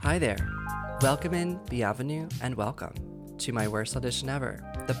Hi there. Welcome in, bienvenue, and welcome to My Worst Audition Ever,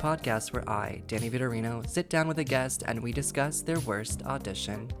 the podcast where I, Danny Vitorino, sit down with a guest and we discuss their worst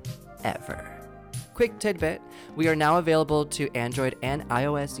audition ever. Quick tidbit, we are now available to Android and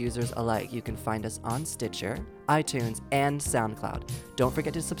iOS users alike. You can find us on Stitcher, iTunes, and SoundCloud. Don't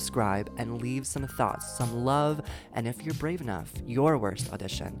forget to subscribe and leave some thoughts, some love, and if you're brave enough, your worst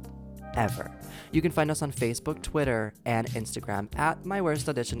audition ever. You can find us on Facebook, Twitter, and Instagram at My Worst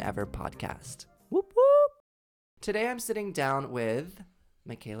Audition Ever podcast. Whoop whoop. Today I'm sitting down with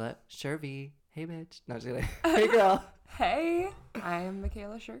Michaela Shervy. Hey bitch. No, just kidding. Hey girl. Hey, I am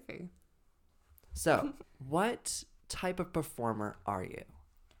Michaela Shervy. So, what type of performer are you,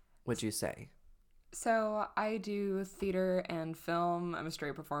 would you say? So I do theater and film. I'm a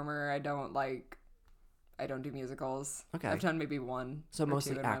straight performer. I don't do musicals. Okay. I've done maybe one. So or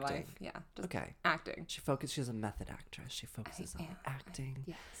mostly two in acting. my life. Yeah. Just Okay. acting. She's a method actress. She focuses on acting.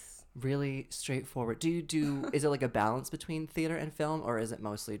 Yes. Really straightforward. Is it like a balance between theater and film, or is it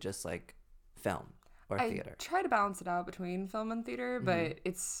mostly just like film or theater? I try to balance it out between film and theater, but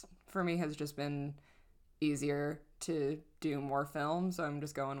it's, for me, has just been easier to do more film, so I'm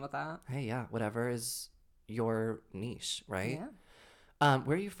just going with that. Hey, yeah, whatever is your niche, right? Yeah.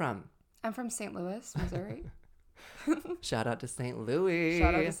 Where are you from? I'm from St. Louis, Missouri. Shout out to St. Louis.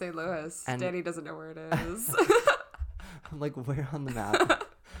 Shout out to St. Louis. And Danny doesn't know where it is. I'm like, where on the map?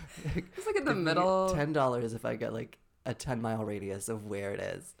 It's like in the Give me middle. $10 if I get like a 10-mile radius of where it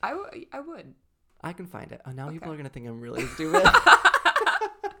is. I would. I can find it. Oh, now people Okay. are going to think I'm really stupid.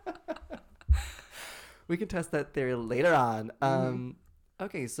 We can test that theory later on.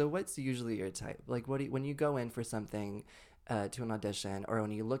 Okay, so what's usually your type? Like, when you go in for something, to an audition, or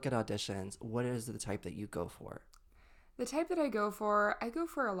when you look at auditions, what is the type that you go for? The type that I go for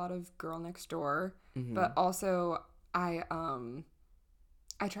a lot of girl next door, but also I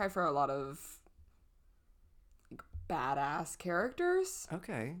try for a lot of like, badass characters.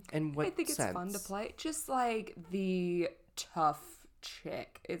 Okay, and what I think it's sense? fun to play. Just like the tough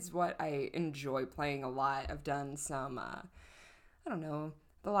chick. It's what I enjoy playing a lot. I've done some, I don't know,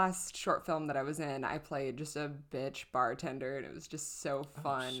 the last short film that I was in, I played just a bitch bartender, and it was just so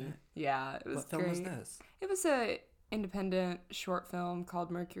fun. Oh, shit. Yeah, it was What film great. was this? It was a independent short film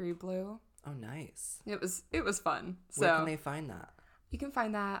called Mercury Blue. Oh, nice. It was fun. Where So can they find that? you can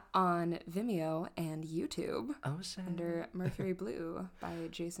find that on Vimeo and YouTube Oh, shit. under Mercury Blue by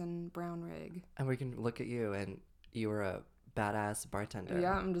Jason Brownrigg. And we can look at you, and you were a badass bartender.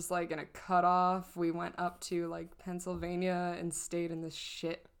 Yeah, I'm just like in a cutoff. We went up to like Pennsylvania and stayed in this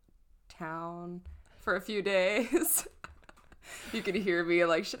shit town for a few days. You could hear me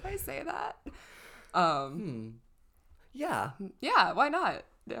like, should I say that? Yeah. Yeah, why not?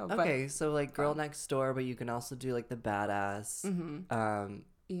 No, Okay, so like girl next door, but you can also do like the badass.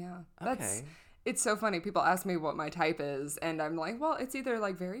 Yeah. Okay. It's so funny. People ask me what my type is, and I'm like, well, it's either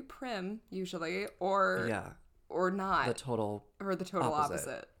like very prim usually, or not, The total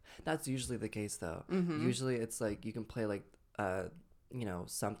opposite. That's usually the case though. Mm-hmm. Usually it's like you can play like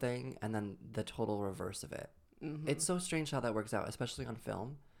something and then the total reverse of it. It's so strange how that works out, especially on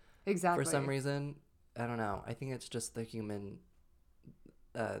film. Exactly. For some reason, I don't know. I think it's just the human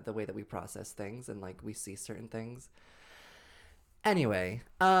the way that we process things and like we see certain things. Anyway,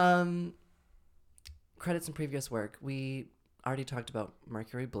 credits and previous work. We already talked about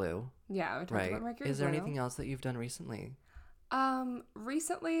Mercury Blue. Yeah, we talked about Mercury Is there Blue. anything else that you've done recently?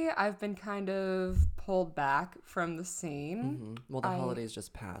 Recently I've been kind of pulled back from the scene. Well, the holidays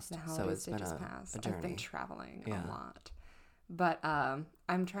just passed, The so holidays it's did been just a pass. journey. I've been traveling Yeah. a lot. But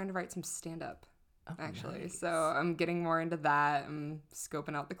I'm trying to write some stand-up, actually. Nice. So I'm getting more into that. I'm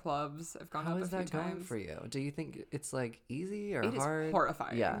scoping out the clubs. I've gone How up a is few that going times. for you? Do you think it's like easy or It is hard?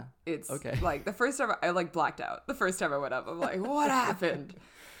 horrifying. Yeah. It's Okay. like the first time I like blacked out. The first time I went up, I'm like, what happened?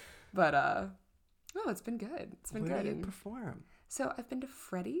 But no, it's been good. It's been Where good. do you And perform? so I've been to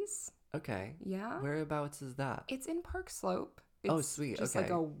Freddy's. Okay. Yeah. Whereabouts is that? It's in Park Slope. Oh, It's sweet. Just Okay.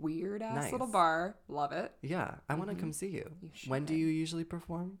 like a weird ass Nice. little bar. Love it. Yeah, I want to come see you. You When do should. you usually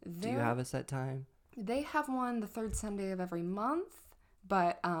perform? Do you There- have a set time? They have one the third Sunday of every month,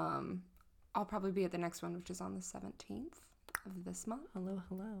 but I'll probably be at the next one, which is on the 17th of this month. Hello.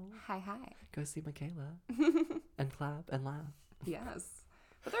 Hi. Go see Michaela and clap and laugh. Yes.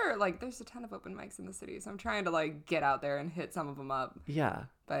 But there's a ton of open mics in the city, so I'm trying to like get out there and hit some of them up. Yeah.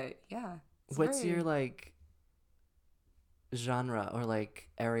 But yeah. What's your like genre or like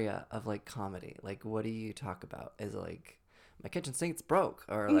area of like comedy? Like, what do you talk about? Is it like my kitchen sink's broke,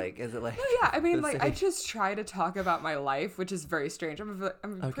 or like is it like? No, yeah, I mean, the like city? I just try to talk about my life, which is very strange. I'm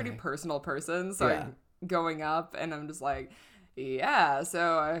a pretty Okay. personal person, so Yeah. I'm going up, and I'm just like, Yeah,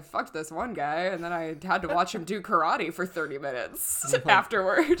 so I fucked this one guy, and then I had to watch him do karate for 30 minutes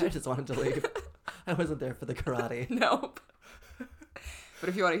afterward. I just wanted to leave. I wasn't there for the karate. Nope. But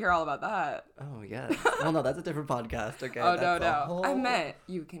if you want to hear all about that. Oh, yes. Well, no, that's a different podcast. Okay. Oh, that's no. whole... I meant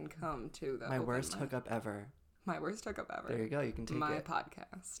you can come to the My open worst mic. hookup ever. My worst hookup ever. There you go. You can take My it.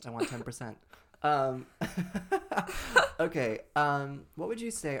 podcast. I want 10%. Okay. What would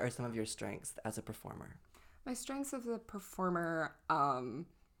you say are some of your strengths as a performer? My strengths as a performer,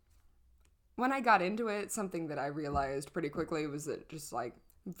 when I got into it, something that I realized pretty quickly was that just like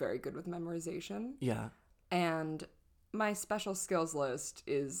very good with memorization. Yeah. And my special skills list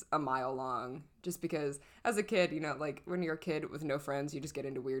is a mile long just because as a kid, you know, like when you're a kid with no friends, you just get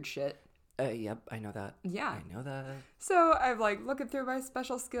into weird shit. Yep. I know that. Yeah. I know that. So I'm like looking through my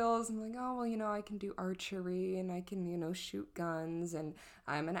special skills. I'm like, oh, well, you know, I can do archery and I can, you know, shoot guns and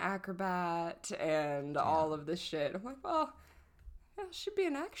I'm an acrobat and all of this shit. I'm like, well, yeah, it should be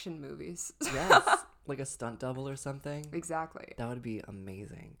in action movies. Yes. Like a stunt double or something. Exactly. That would be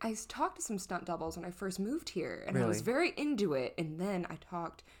amazing. I talked to some stunt doubles when I first moved here and I Really? was very into it. And then I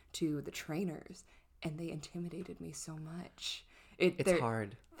talked to the trainers and they intimidated me so much. It's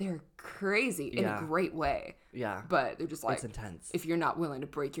hard. They're crazy in a great way. Yeah. But they're just like, it's intense. if you're not willing to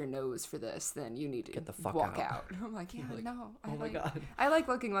break your nose for this, then you need to Get the fuck walk out. out. I'm like, yeah, no. oh my God. I like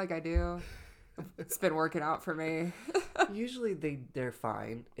looking like I do. It's been working out for me. Usually they're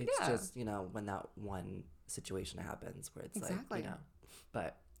fine. It's Yeah. just, you know, when that one situation happens where it's Exactly. like, you know,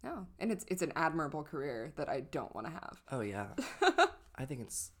 but No. And it's an admirable career that I don't want to have. oh yeah. I think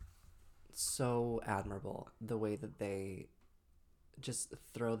it's so admirable the way that they just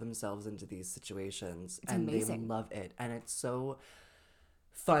throw themselves into these situations and amazing. they love it. And it's so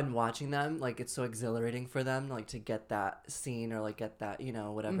fun watching them. Like it's so exhilarating for them, like to get that scene or like get that, you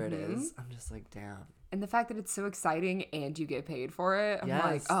know, whatever it is. I'm just like, damn. And the fact that it's so exciting and you get paid for it, I'm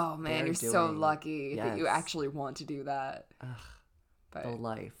like, Yes, oh man, they're you're so doing- lucky that you yes. actually want to do that. Ugh, But the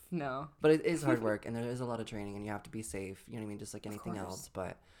life. no. But it is hard work and there is a lot of training and you have to be safe, you know what I mean, just like anything course. else.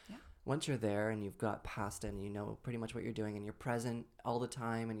 But Yeah. once you're there and you've got past it and you know pretty much what you're doing and you're present all the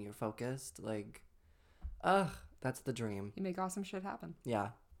time and you're focused, like, that's the dream. You make awesome shit happen. Yeah.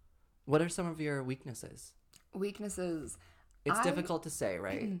 What are some of your weaknesses? Weaknesses. It's difficult to say,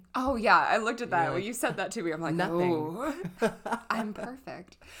 right? Oh yeah, I looked at that You're when like, you said that to me. I'm like, nothing. oh, I'm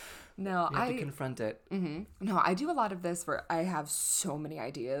perfect. No, You have to confront it. no, I do a lot of this where I have so many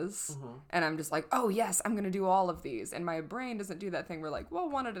ideas, Mm-hmm. and I'm just like, oh yes, I'm gonna do all of these, and my brain doesn't do that thing where like, well,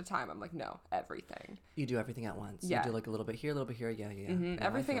 one at a time. I'm like, no, everything. You do everything at once. Yeah. You do like a little bit here, a little bit here. Yeah. No, I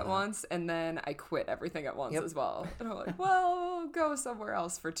Everything feel at that. once, and then I quit everything at once Yep. as well. And I'm like, well, go somewhere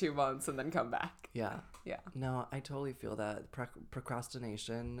else for 2 months and then come back. Yeah. Yeah. No, I totally feel that.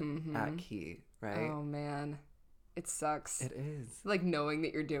 Procrastination at key, right? Oh man, it sucks. It is. Like knowing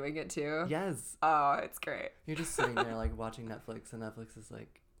that you're doing it too. Yes. Oh, it's great. You're just sitting there like watching Netflix and Netflix is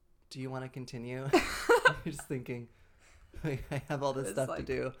like, do you want to continue? You're just thinking, I have all this It's stuff to like,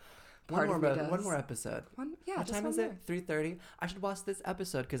 do. part of me One does. more episode. Yeah, What just time one is more. it? 3:30. I should watch this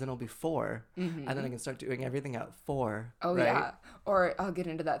episode because then it'll be 4, and then I can start doing everything at 4. Oh right? yeah. Or I'll get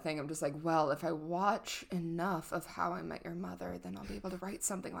into that thing. I'm just like, well, if I watch enough of How I Met Your Mother, then I'll be able to write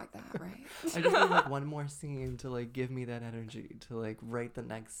something like that, right? I just need like one more scene to like give me that energy to like write the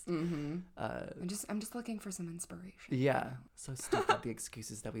next. I'm just looking for some inspiration. Yeah. So stop at the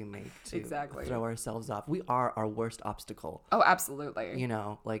excuses that we make to Exactly. throw ourselves off. We are our worst obstacle. Oh, absolutely. You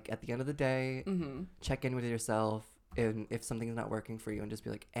know, like at the end of the day, check in with yourself and if something's not working for you and just be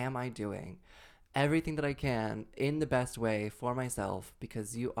like, am I doing everything that I can in the best way for myself?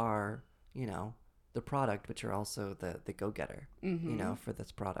 Because you are, you know, the product, but you're also the go-getter, you know, for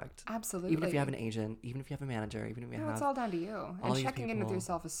this product. Absolutely. Even if you have an agent, even if you have a manager, even if you No, have it's all down to you. all And these checking in with people.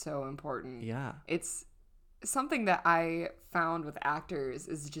 yourself is so important. Yeah. It's something that I found with actors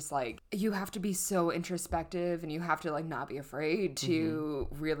is just like you have to be so introspective and you have to like not be afraid to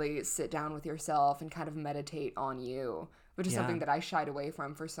really sit down with yourself and kind of meditate on you, which is Yeah. something that I shied away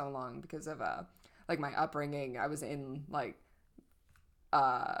from for so long because of like my upbringing. I was in like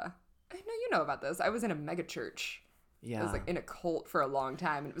I know you know about this. I was in a mega church. Yeah. I was like in a cult for a long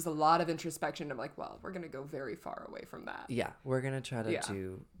time, and it was a lot of introspection. I'm like, well, we're gonna go very far away from that. Yeah. We're going to try to Yeah.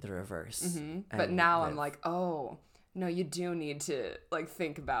 do the reverse. But and now I'm live. like, oh no, you do need to like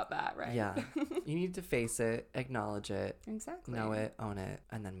think about that, right? Yeah. You need to face it, acknowledge it, Exactly. know it, own it,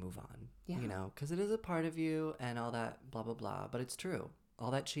 and then move on. Yeah. You know, because it is a part of you and all that blah, blah, blah. But it's true. All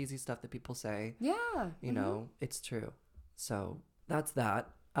that cheesy stuff that people say, Yeah. you know, it's true. So that's that.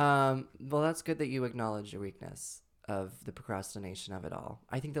 Well, that's good that you acknowledge your weakness of the procrastination of it all.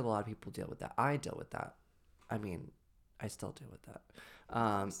 I think that a lot of people deal with that. I deal with that. I mean, I still deal with that.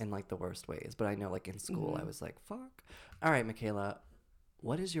 course. In like the worst ways. But I know like in school Mm-hmm. I was like, fuck. All right, Michaela,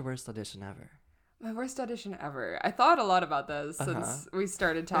 what is your worst audition ever? My worst audition ever. I thought a lot about this Uh-huh. since we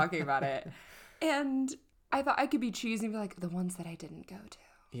started talking about it. And I thought I could be cheesy and be like, the ones that I didn't go to.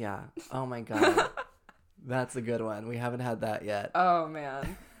 Yeah. Oh my God. That's a good one. We haven't had that yet. Oh,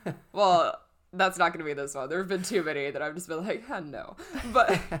 man. Well, that's not going to be this one. There have been too many that I've just been like, no.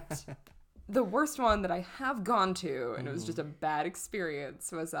 But the worst one that I have gone to, and it was just a bad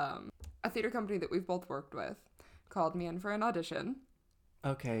experience, was a theater company that we've both worked with called me in for an audition.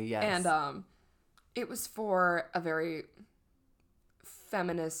 Okay, yes. And it was for a very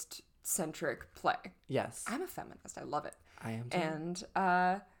feminist-centric play. Yes. I'm a feminist. I love it. I am too. And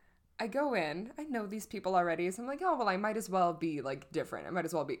I go in. I know these people already. So I'm like, oh, well, I might as well be, like, different. I might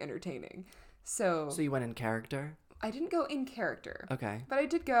as well be entertaining. So you went in character? I didn't go in character. Okay. But I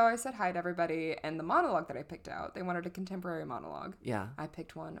did go. I said hi to everybody. And the monologue that I picked out, they wanted a contemporary monologue. Yeah. I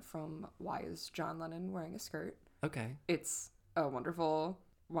picked one from Why is John Lennon Wearing a Skirt? Okay. It's a wonderful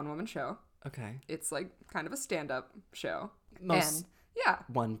one-woman show. Okay. It's like kind of a stand-up show. Most And yeah.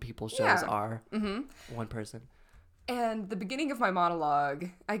 one people shows Yeah. are Mm-hmm. one person. And the beginning of my monologue,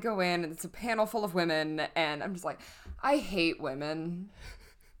 I go in and it's a panel full of women and I'm just like, I hate women.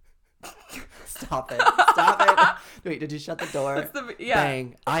 Stop it. Stop it. Wait, did you shut the door? It's yeah.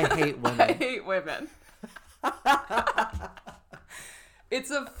 Bang. I hate I women. hate women. It's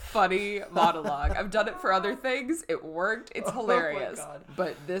a funny monologue. I've done it for other things. It worked. It's hilarious. Oh my God.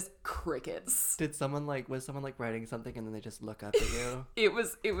 But this crickets. Was someone like writing something and then they just look up at you? It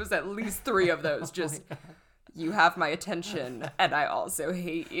was at least 3 of those. Just you have my attention and I also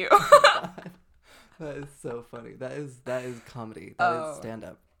hate you. That is so funny. That is comedy. That is stand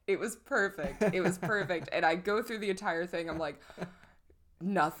up. It was perfect. It was perfect. And I go through the entire thing. I'm like,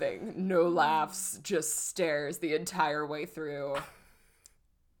 nothing. No laughs. Just stares the entire way through.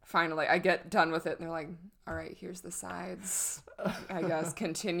 Finally, I get done with it. And they're like, all right, here's the sides. I guess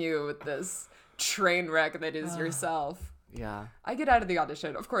continue with this train wreck that is yourself. Yeah. I get out of the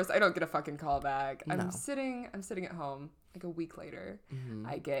audition. Of course, I don't get a fucking call back. No. I'm sitting at home. Like a week later, Mm-hmm.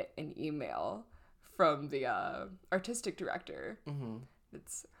 I get an email from the artistic director. Mm-hmm.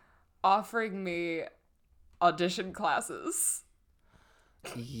 It's offering me audition classes.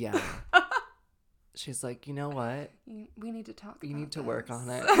 Yeah. She's like, you know what? We need to talk You about need to work this." on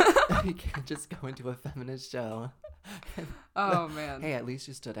it. You can't just go into a feminist show. Oh, man. Hey, at least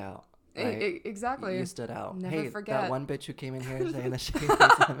you stood out. Right? Exactly. You stood out. Never hey, forget. that one bitch who came in here saying that she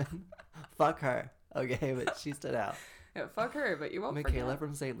hates women. Fuck her. Okay, but she stood out. Yeah, fuck her, but you won't Michaela forget.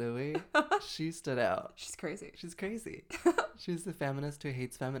 from St. Louis, she stood out. She's crazy. She's crazy. She's the feminist who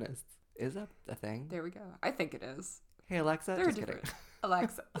hates feminists. Is that a thing? There we go. I think it is. Hey, Alexa. They're Just different. kidding.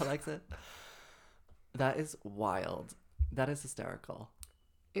 Alexa. Alexa. That is wild. That is hysterical.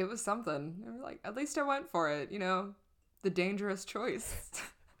 It was something. They were like, at least I went for it, you know? The dangerous choice.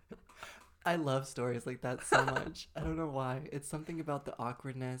 I love stories like that so much. I don't know why. It's something about the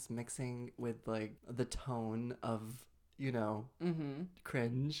awkwardness mixing with like the tone of, you know,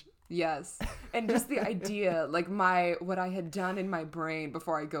 cringe. Yes. And just the idea, like what I had done in my brain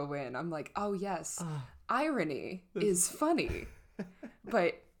before I go in, I'm like, oh yes, irony is funny.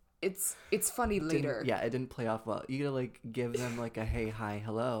 But it's funny later. It didn't play off well. You gotta like give them like a hey, hi,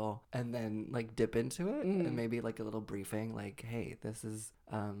 hello, and then like dip into it and maybe like a little briefing like, hey, this is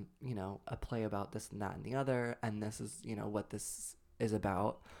you know, a play about this and that and the other, and this is, you know, what this is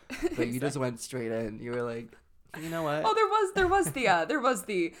about. But you just went straight in. You were like, you know what? Oh, there was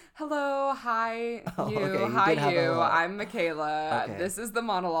the hello, hi, Oh, you, okay, you hi, did have a you. hello. I'm Michaela. Okay. This is the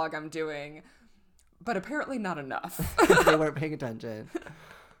monologue I'm doing, but apparently not enough. They weren't paying attention.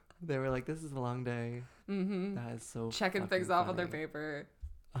 They were like, this is a long day. Mm-hmm. That is so Checking fucking things off on their funny. paper.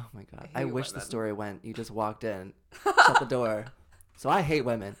 Oh my God. I I hate wish the women. story went, you just walked in, shut the door. So I hate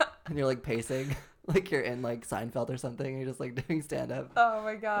women. And you're like pacing, like you're in like Seinfeld or something. And you're just like doing stand up. Oh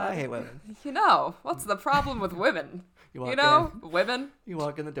my God. I hate women. You know, what's the problem with women? You walk You know, in, women. you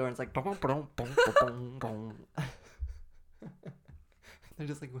walk in the door and it's like, dong, dong, dong, dong, dong. They're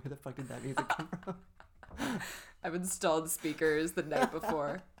just like, where the fuck did that music come from? I've installed speakers the night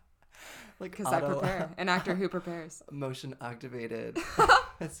before Like because I prepare. An actor who prepares. motion activated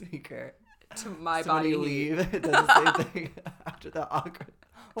speaker. To my So when body you heat. leave, it does the same thing after the awkward.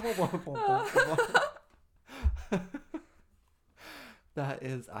 That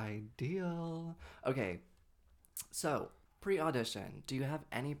is ideal. Okay, so pre-audition. Do you have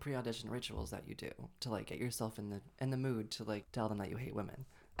any pre-audition rituals that you do to like get yourself in the mood to like tell them that you hate women?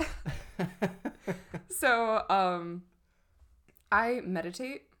 So, I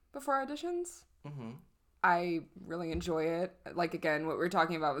meditate before auditions. Mm-hmm. I really enjoy it. Like, again, what we were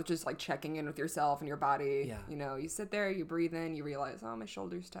talking about was just like checking in with yourself and your body. Yeah. You know, you sit there, you breathe in, you realize, oh, my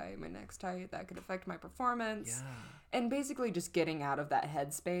shoulder's tight, my neck's tight. That could affect my performance. Yeah. And basically just getting out of that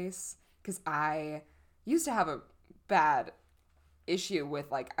headspace. Because I used to have a bad issue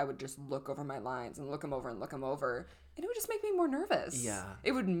with, like, I would just look over my lines and look them over and look them over. And it would just make me more nervous. Yeah.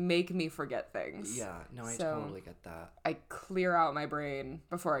 It would make me forget things. Yeah. No, I So- totally get that. I clear out my brain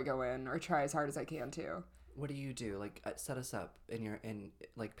before I go in, or try as hard as I can to. What do you do? Like, set us up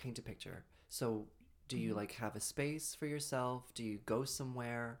like, paint a picture. So, do you, like, have a space for yourself? Do you go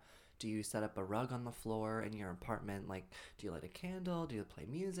somewhere? Do you set up a rug on the floor in your apartment? Like, do you light a candle? Do you play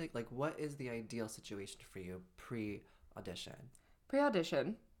music? Like, what is the ideal situation for you pre-audition?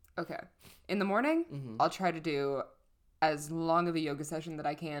 Pre-audition, okay. In the morning, I'll try to do as long of a yoga session that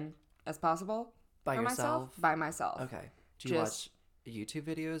I can as possible. By for yourself? myself. By myself. Okay. Do you Just- watch YouTube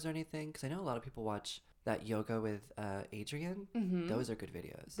videos or anything? Because I know a lot of people watch that yoga with Adrian. Those are good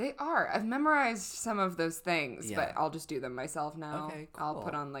videos. They are. I've memorized some of those things, Yeah. but I'll just do them myself now. Okay, I'll cool.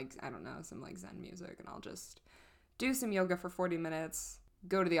 put on, like, I don't know, some, like, Zen music, and I'll just do some yoga for 40 minutes,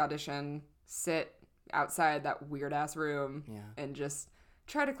 go to the audition, sit outside that weird-ass room, Yeah. and just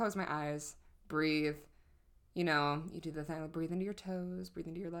try to close my eyes, breathe. You know, you do the thing like breathe into your toes, breathe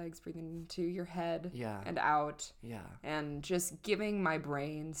into your legs, breathe into your head Yeah. and out. Yeah. And just giving my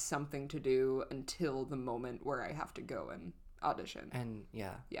brain something to do until the moment where I have to go and audition. And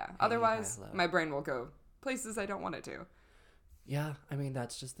yeah. Yeah. Hanging Otherwise, high low. my brain will go places I don't want it to. Yeah, I mean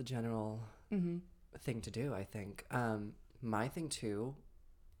that's just the general thing to do, I think. My thing too,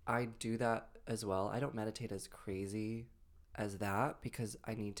 I do that as well. I don't meditate as crazy as that because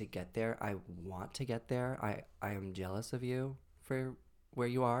I need to get there. I want to get there. I am jealous of you for where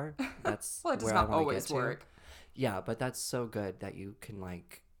you are. That's Well, it does where not I wanna always get to. work. Yeah, but that's so good that you can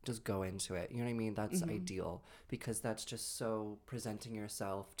like just go into it. You know what I mean? That's ideal because that's just so presenting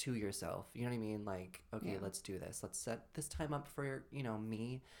yourself to yourself. You know what I mean? Like, okay, Yeah. let's do this. Let's set this time up for,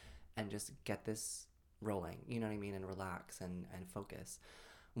 me and just get this rolling. You know what I mean? And relax and focus.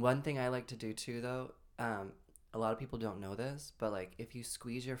 One thing I like to do too, though, a lot of people don't know this, but like if you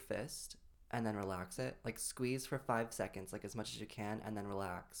squeeze your fist and then relax it, like squeeze for 5 seconds, like as much as you can, and then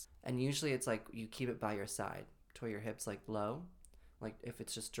relax. And usually it's like you keep it by your side to where your hips like low, like if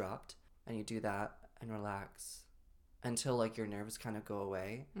it's just dropped, and you do that and relax until like your nerves kind of go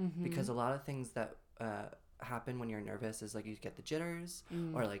away. Because a lot of things that happen when you're nervous is like you get the jitters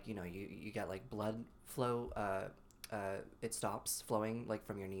or like you get like blood flow, it stops flowing like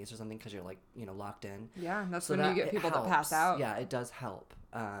from your knees or something because you're like locked in. Yeah, that's So when you that- get it people helps. to pass out. Yeah, it does help.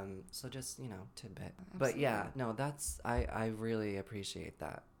 So just tidbit. But yeah, no, that's I really appreciate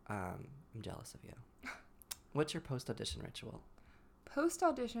that. I'm jealous of you. What's your post audition ritual?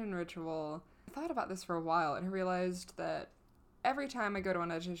 Post-audition ritual, I thought about this for a while and I realized that every time I go to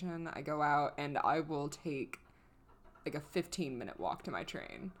an audition, I go out and I will take like a 15-minute walk to my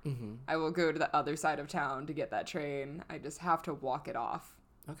train. I will go to the other side of town to get that train. I just have to walk it off.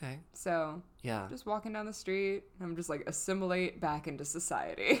 Okay. So Yeah. just walking down the street, I'm just like assimilate back into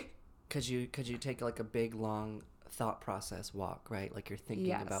society. Could you take like a big long thought process walk, right? Like you're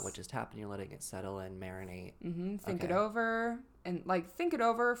thinking about Yes. what just happened, you're letting it settle and marinate. Think it Okay. over and like think it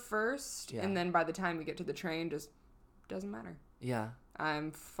over first, Yeah. and then by the time we get to the train, just doesn't matter. Yeah.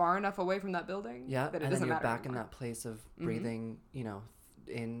 I'm far enough away from that building Yeah. that it And then doesn't you're matter back in anymore. that place of breathing,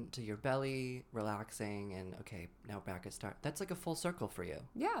 into your belly, relaxing, and okay, now back at start. That's like a full circle for you.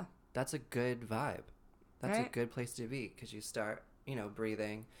 Yeah. That's a good vibe. That's a Right? good place to be because you start,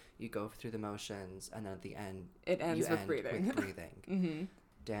 breathing, you go through the motions, and then at the end, It ends you with end breathing. With breathing.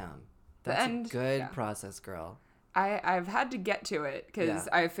 Damn. The That's end- a good yeah. process, girl. I've had to get to it because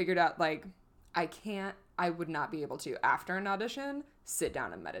Yeah. I figured out like I would not be able to after an audition sit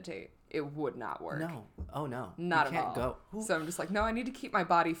down and meditate. It would not work. No. Oh, no. Not you can't at all. go. Who- So I'm just like, no, I need to keep my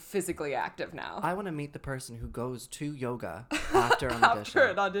body physically active now. I want to meet the person who goes to yoga after an audition. After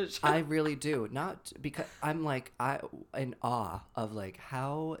an audition. I really do. Not because I'm like in awe of like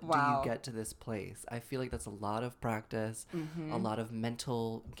how do Wow. you get to this place? I feel like that's a lot of practice, a lot of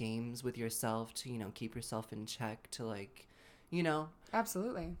mental games with yourself to keep yourself in check to like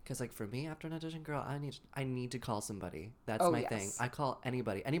Absolutely. because like for me after an audition, girl, I need to call somebody. That's Oh, my yes. thing. I call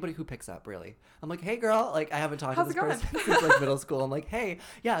anybody who picks up. Really, I'm like, hey girl, like I haven't talked How's to it this going? person since like middle school. I'm like, hey,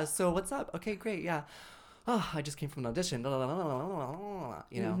 yeah, so what's up? Okay, great, yeah. Oh, I just came from an audition. And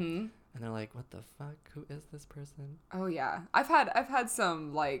they're like, what the fuck? Who is this person? Oh yeah. I've had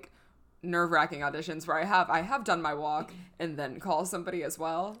some like nerve-wracking auditions where I have done my walk and then call somebody as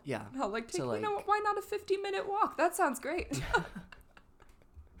well. Yeah. I'll like take So, like- why not a 50-minute walk? That sounds great.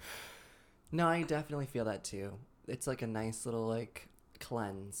 No, I definitely feel that too. It's like a nice little like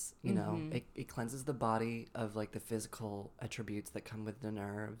cleanse, you know. It cleanses the body of like the physical attributes that come with the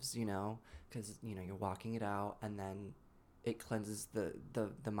nerves, you know, because you know you're walking it out, and then it cleanses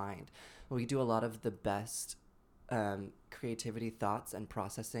the mind. We do a lot of the best creativity, thoughts, and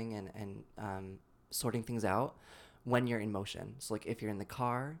processing and sorting things out when you're in motion. So like if you're in the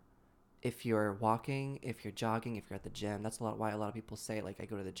car, if you're walking, if you're jogging, if you're at the gym. That's why a lot of people say like I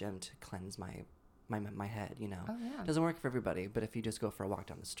go to the gym to cleanse my head, you know. Oh, yeah. Doesn't work for everybody, but if you just go for a walk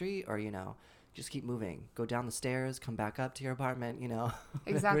down the street, or you know, just keep moving, go down the stairs, come back up to your apartment, you know. whatever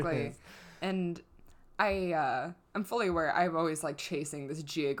it Exactly. is. And I'm fully aware I'm always like chasing this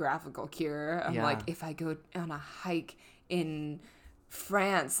geographical cure. I'm Yeah. like, if I go on a hike in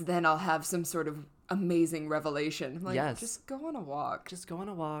France, then I'll have some sort of amazing revelation. I'm like, Yes. just go on a walk. Just go on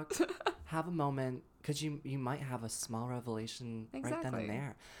a walk, have a moment, because you might have a small revelation right then Exactly. and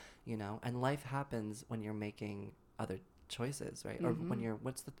there, you know. And life happens when you're making other choices, right? Or when you're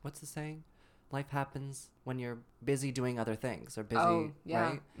what's the saying? Life happens when you're busy doing other things, or busy, Oh, yeah.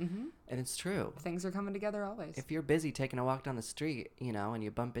 right? And it's true. Things are coming together always. If you're busy taking a walk down the street, you know, and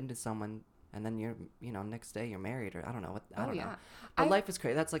you bump into someone, and then you're, you know, next day you're married, or I don't know what, I don't know. But life is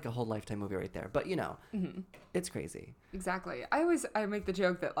crazy. That's like a whole Lifetime movie right there. But you know, it's crazy. Exactly. I make the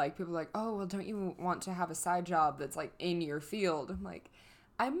joke that like people are like, oh, well, don't you want to have a side job that's like in your field? I'm like,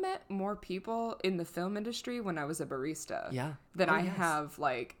 I met more people in the film industry when I was a barista Yeah. than Oh, I yes. have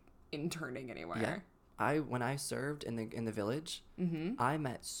like interning anywhere. Yeah. When I served in the village, I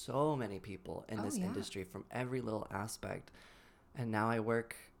met so many people in this yeah. industry from every little aspect, and now I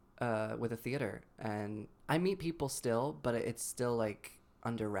work with a theater, and I meet people still, but it's still like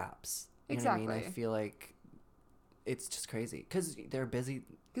under wraps. You know what I mean? I Exactly. feel like it's just crazy because they're busy.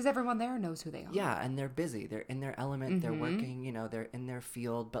 Because everyone there knows who they are. Yeah, and they're busy. They're in their element. They're working. You know, they're in their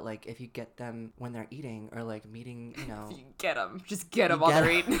field. But like, if you get them when they're eating or like meeting, you know, You get them. Just get them You while get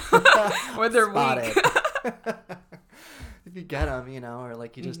they're 'em. eating. when they're weak. Spotted. If you get them, you know, or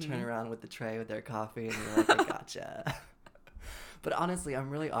like you just turn around with the tray with their coffee and you're like, I gotcha. But honestly,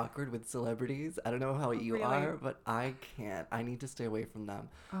 I'm really awkward with celebrities. I don't know how you Really? are, but I can't. I need to stay away from them.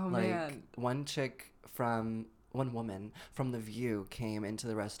 Oh, like, man. One woman from The View came into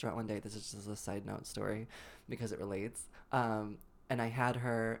the restaurant one day. This is just a side note story because it relates. And I had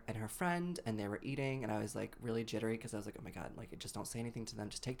her and her friend, and they were eating, and I was like really jittery because I was like, oh my God, like just don't say anything to them.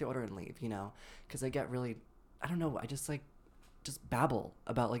 Just take the order and leave, you know, because I get really, I don't know, I just like, just babble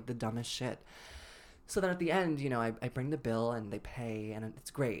about like the dumbest shit. So then at the end, you know, I bring the bill and they pay and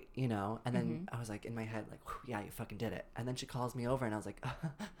it's great, you know. And then I was like in my head, like, yeah, you fucking did it. And then she calls me over and I was like,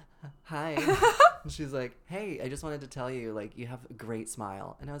 hi. And she's like, hey, I just wanted to tell you, like, you have a great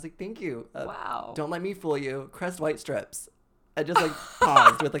smile. And I was like, thank you. Wow. Don't let me fool you. Crest White Strips. I just like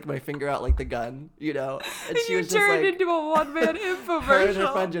paused with like my finger out like the gun, you know. And she you was just turned like, into a one-man her and her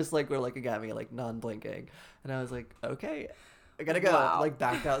infomercial. friend just like were looking at me like non-blinking. And I was like, okay, I gotta go. Wow. Like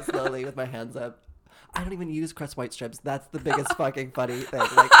backed out slowly with my hands up. I don't even use Crest White Strips. That's the biggest fucking funny thing.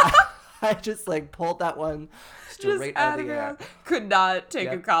 Like, I just like pulled that one straight out of the air. Could not take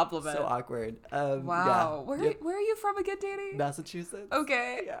a Yep. compliment. So awkward. Wow. Yeah. Where are you from again, Danny? Massachusetts.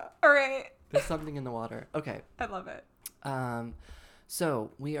 Okay. Yeah. All right. There's something in the water. Okay. I love it.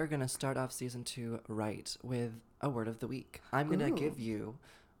 So we are gonna start off season 2 right with a word of the week. I'm gonna Ooh. give you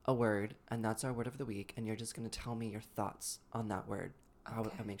a word, and that's our word of the week, and you're just gonna tell me your thoughts on that word. How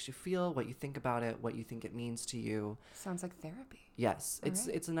Okay. it makes you feel, what you think about it, what you think it means to you. Sounds like therapy. Yes, it's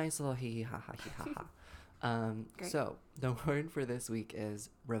right. it's a nice little hee hee ha ha hee ha ha. Great. So the word for this week is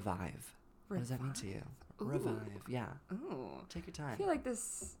revive. What does that mean to you? Ooh. Revive. Yeah. Ooh. Take your I time. feel like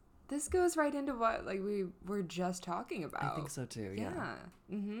this goes right into what like we were just talking about. I think so too. Yeah.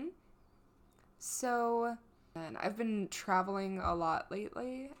 Mm-hmm. So, and I've been traveling a lot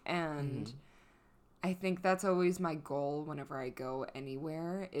lately, and Mm-hmm. I think that's always my goal whenever I go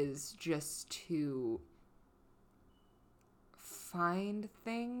anywhere is just to find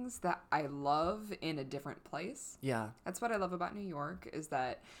things that I love in a different place. Yeah. That's what I love about New York is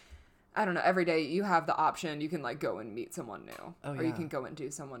that I don't know, every day you have the option you can like go and meet someone new Oh, or you yeah. can go and do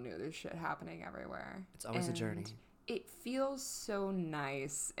someone new. There's shit happening everywhere. It's always a journey. And it feels so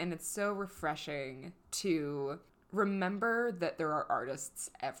nice and it's so refreshing to remember that there are artists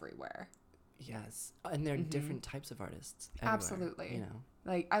everywhere. Yes. And there are different types of artists. Everywhere, Absolutely. You know.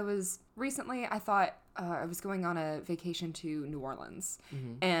 Like I thought I was going on a vacation to New Orleans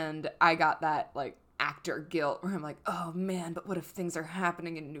and I got that like actor guilt where I'm like, oh man, but what if things are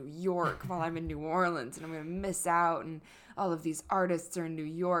happening in New York while I'm in New Orleans and I'm going to miss out and all of these artists are in New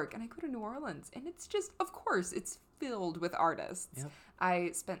York and I go to New Orleans and it's just, of course, it's filled with artists. Yep.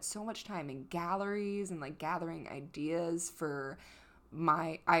 I spent so much time in galleries and like gathering ideas for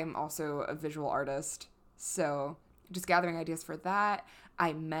I'm also a visual artist, so just gathering ideas for that.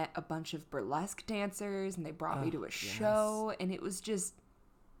 I met a bunch of burlesque dancers and they brought me to a show, and it was just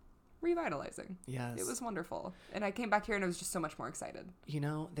revitalizing. Yes. It was wonderful. And I came back here and I was just so much more excited. You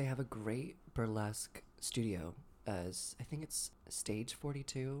know, they have a great burlesque studio as I think it's Stage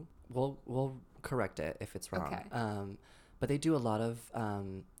 42. We'll correct it if it's wrong. Okay. But they do a lot of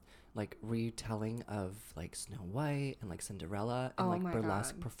like retelling of like Snow White and like Cinderella and Oh like my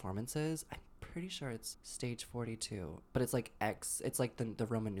burlesque God. performances. I'm pretty sure it's Stage 42, but it's like X. It's like the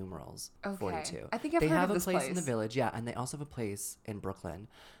Roman numerals. Okay. 42. I think I've they heard have of a this place in the place. Village, yeah, and they also have a place in Brooklyn.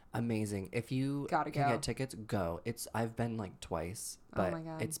 Amazing. If you Gotta can go. get tickets, go. I've been like twice, Oh but my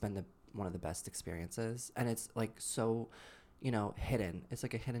God. it's been one of the best experiences, and it's like so, hidden. It's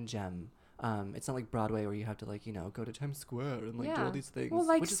like a hidden gem. It's not like Broadway where you have to like go to Times Square and like do all these things. Well,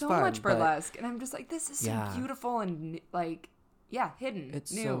 like which is so fun, much but burlesque, and I'm just like, this is so Yeah. beautiful and like, yeah, hidden.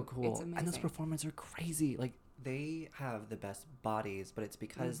 It's new. so cool, It's amazing. and those performers are crazy. Like they have the best bodies, but it's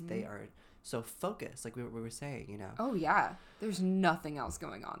because they are so focused. Like we were saying, Oh yeah, there's nothing else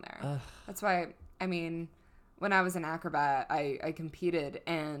going on there. Ugh. That's why, I mean, when I was an acrobat, I competed,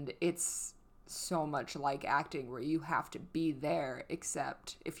 and it's so much like acting where you have to be there,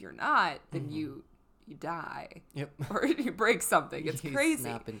 except if you're not, then you die Yep. or you break something. It's You crazy.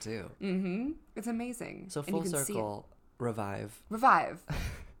 snap in two. It's amazing. So And you full can see it. circle, revive. Revive.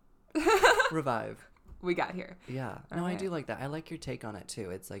 We got here. Yeah. No, I Alright. do like that. I like your take on it too.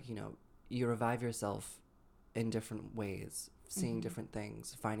 It's like, you revive yourself in different ways, seeing different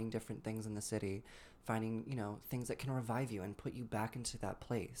things, finding different things in the city, finding, things that can revive you and put you back into that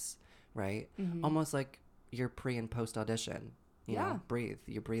place, right? Almost like your pre and post audition. You Yeah. know, breathe.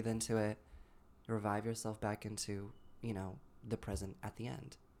 You breathe into it, revive yourself back into, the present at the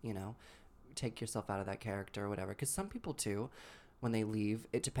end, take yourself out of that character or whatever. Because some people too, when they leave,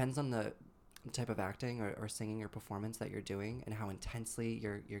 it depends on the type of acting or singing or performance that you're doing and how intensely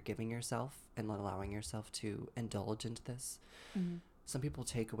you're giving yourself and allowing yourself to indulge into this. Some people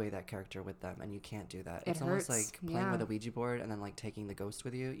take away that character with them, and you can't do that. It It's almost hurts, like playing yeah. with a Ouija board and then like taking the ghost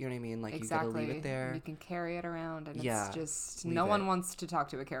with you. You know what I mean? Like Exactly. you gotta leave it there. You can carry it around, and Yeah, it's just leave no one it. wants to talk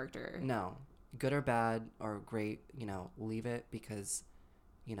to a character. No, good or bad or great, leave it because,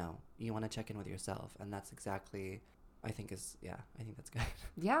 you want to check in with yourself, and that's exactly, I think that's good.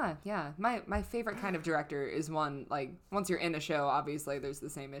 Yeah. My favorite kind of director is one, like, once you're in a show, obviously there's the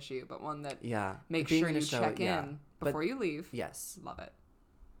same issue, but one that Yeah, makes being sure in a you show, check yeah. in But before you leave. yes, Love it.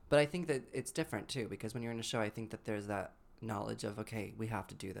 but I think that it's different too, because when you're in a show, I think that there's that knowledge of, okay, we have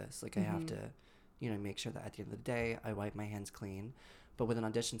to do this. Like I have to, make sure that at the end of the day, I wipe my hands clean. But with an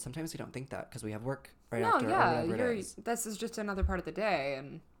audition, sometimes we don't think that because we have work right after or whatever it is. this is just another part of the day,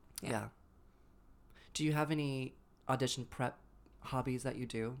 and Yeah. Do you have any audition prep hobbies that you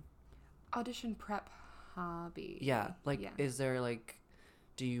do? audition prep hobby. Yeah. Like, Yeah. is there like,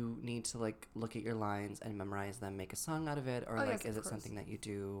 do you need to like look at your lines and memorize them, make a song out of it? Or Oh, like, yes, is of it something course. that you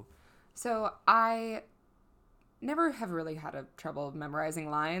do? So I never have really had a trouble memorizing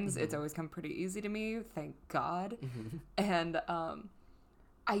lines. It's always come pretty easy to me, thank God. And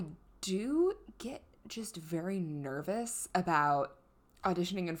I do get just very nervous about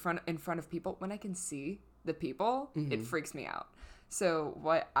auditioning in front of people. When I can see the people, it freaks me out. So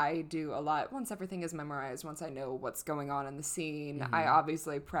what I do a lot, once everything is memorized, once I know what's going on in the scene, I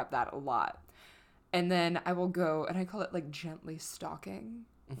obviously prep that a lot. And then I will go, and I call it like gently stalking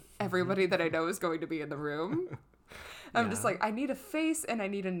everybody that I know is going to be in the room. I'm just Yeah. like, I need a face and I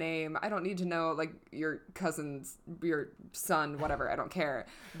need a name. I don't need to know like your cousin's, your son, whatever. I don't care.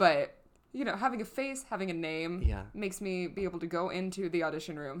 But, having a face, having a name Yeah. makes me be able to go into the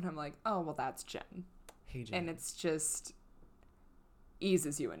audition room and I'm like, oh, well, that's Jen. Hey, Jen. And it's just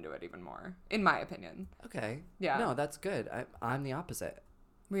eases you into it even more, in my opinion. Okay. Yeah. No, that's good. I'm the opposite.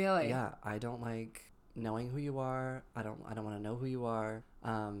 Really? Yeah, I don't like knowing who you are. I don't want to know who you are.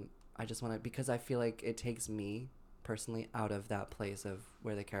 I just want to, because I feel like it takes me personally out of that place of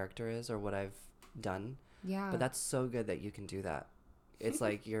where the character is or what I've done. Yeah. But that's so good that you can do that. It's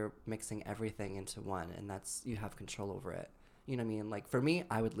like you're mixing everything into one, and you have control over it. You know what I mean? Like for me,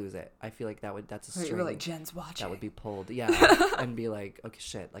 I would lose it. I feel like that's a Wait, string you're like, Jen's watching. that would be pulled. Yeah. And be like, okay,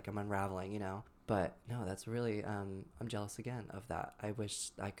 shit, like I'm unraveling, But no, that's really, I'm jealous again of that. I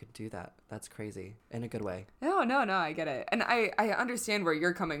wish I could do that. That's crazy in a good way. No, I get it. And I understand where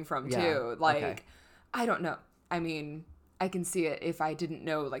you're coming from Yeah, too. Like, okay. I don't know. I mean, I can see it if I didn't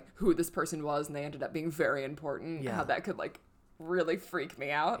know like who this person was and they ended up being very important, Yeah. how that could like really freak me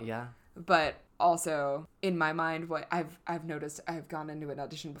out. Yeah. But also in my mind, what I've noticed, I've gone into an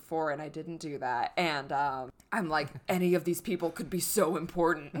audition before and I didn't do that, and I'm like, any of these people could be so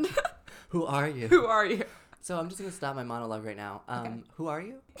important. Who are you? Who are you? So I'm just gonna stop my monologue right now. Okay. Who are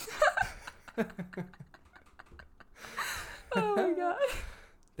you? Oh my god.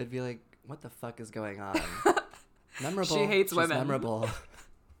 They'd be like, what the fuck is going on? Memorable. She hates She's women. Memorable.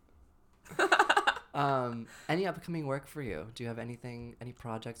 Any upcoming work for you? Do you have any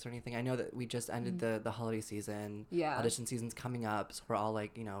projects or anything? I know that we just ended the holiday season. Yeah. Audition season's coming up, so we're all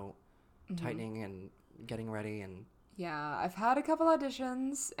like, tightening and getting ready and. Yeah, I've had a couple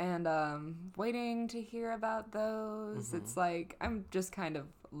auditions and waiting to hear about those. Mm-hmm. It's like I'm just kind of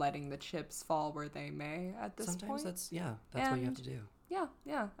letting the chips fall where they may at this point. Sometimes that's what you have to do. Yeah.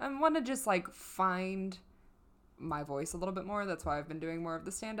 I want to just like find my voice a little bit more. That's why I've been doing more of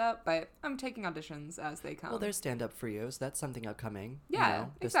the stand-up, but I'm taking auditions as they come. Well, there's stand-up for you, so that's something upcoming. Yeah,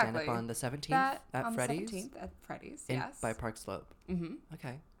 The exactly. stand-up on the 17th That at on Freddy's? the 17th at Freddy's, In, yes. by Park Slope. Mm-hmm.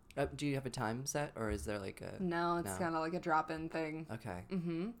 Okay. Do you have a time set, or is there like a... No, it's kind of like a drop-in thing. Okay.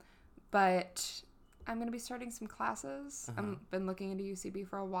 Mm-hmm. But I'm going to be starting some classes. Uh-huh. I've been looking into UCB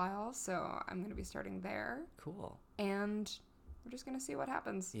for a while, so I'm going to be starting there. Cool. And we're just going to see what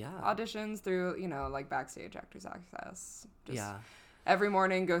happens. Yeah. Auditions through, like Backstage Actors Access. Just yeah. every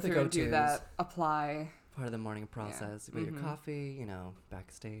morning go The through and do go-tos. that, apply. Part of the morning process. With your coffee,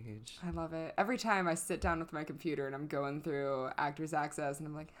 backstage. I love it. Every time I sit down with my computer and I'm going through Actors Access and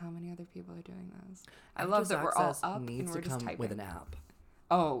I'm like, how many other people are doing this? I love that we're all up and we're just typing. With an app.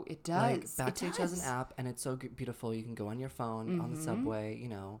 Oh, it does. Like, Backstage has an app, and it's so beautiful. You can go on your phone, on the subway,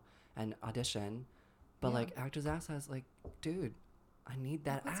 and audition. But, like, Actors Access, like, dude, I need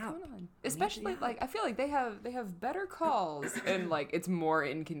that What's app. going on? Especially, like, I feel like they have better calls and, like, it's more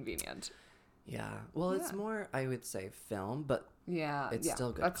inconvenient. Yeah. Well, it's more, I would say, film, but it's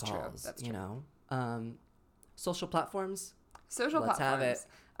still good that's calls, True. That's true. Social platforms? Social Let's platforms. have it.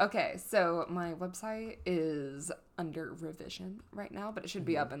 Okay, so my website is under revision right now, but it should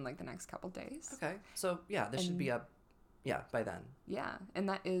be up in, like, the next couple days. Okay. So, yeah, this should be up, by then. Yeah, and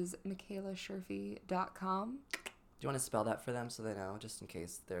that is MichaelaScherfy.com. Do you want to spell that for them so they know, just in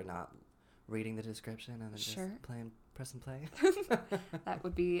case they're not reading the description and then just press and play? That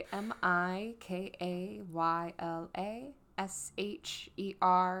would be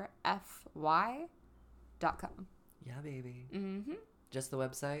MichaelaScherfy.com. Yeah, baby. Mm-hmm. Just the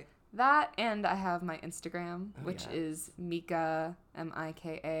website? That, and I have my Instagram, which yeah. is Mika,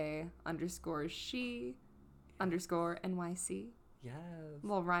 Mika_she_NYC. Yes. A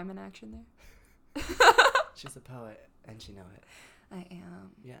little rhyme in action there. She's a poet, and she know it. I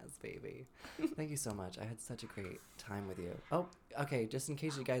am. Yes, baby. Thank you so much. I had such a great time with you. Oh, okay. Just in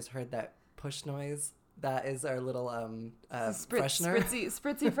case you guys heard that push noise, that is our little freshener.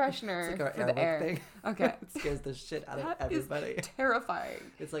 Spritzy freshener It's like our for the air. thing. Okay. It scares the shit out of That everybody. is terrifying.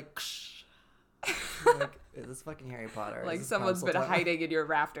 It's like, like, is this fucking Harry Potter? Like Is this someone's been Parselton? hiding in your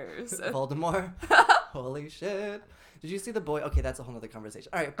rafters. Voldemort? Holy shit. Did you see The Boy? Okay, that's a whole nother conversation.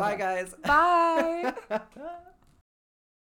 All right, bye, guys. Bye.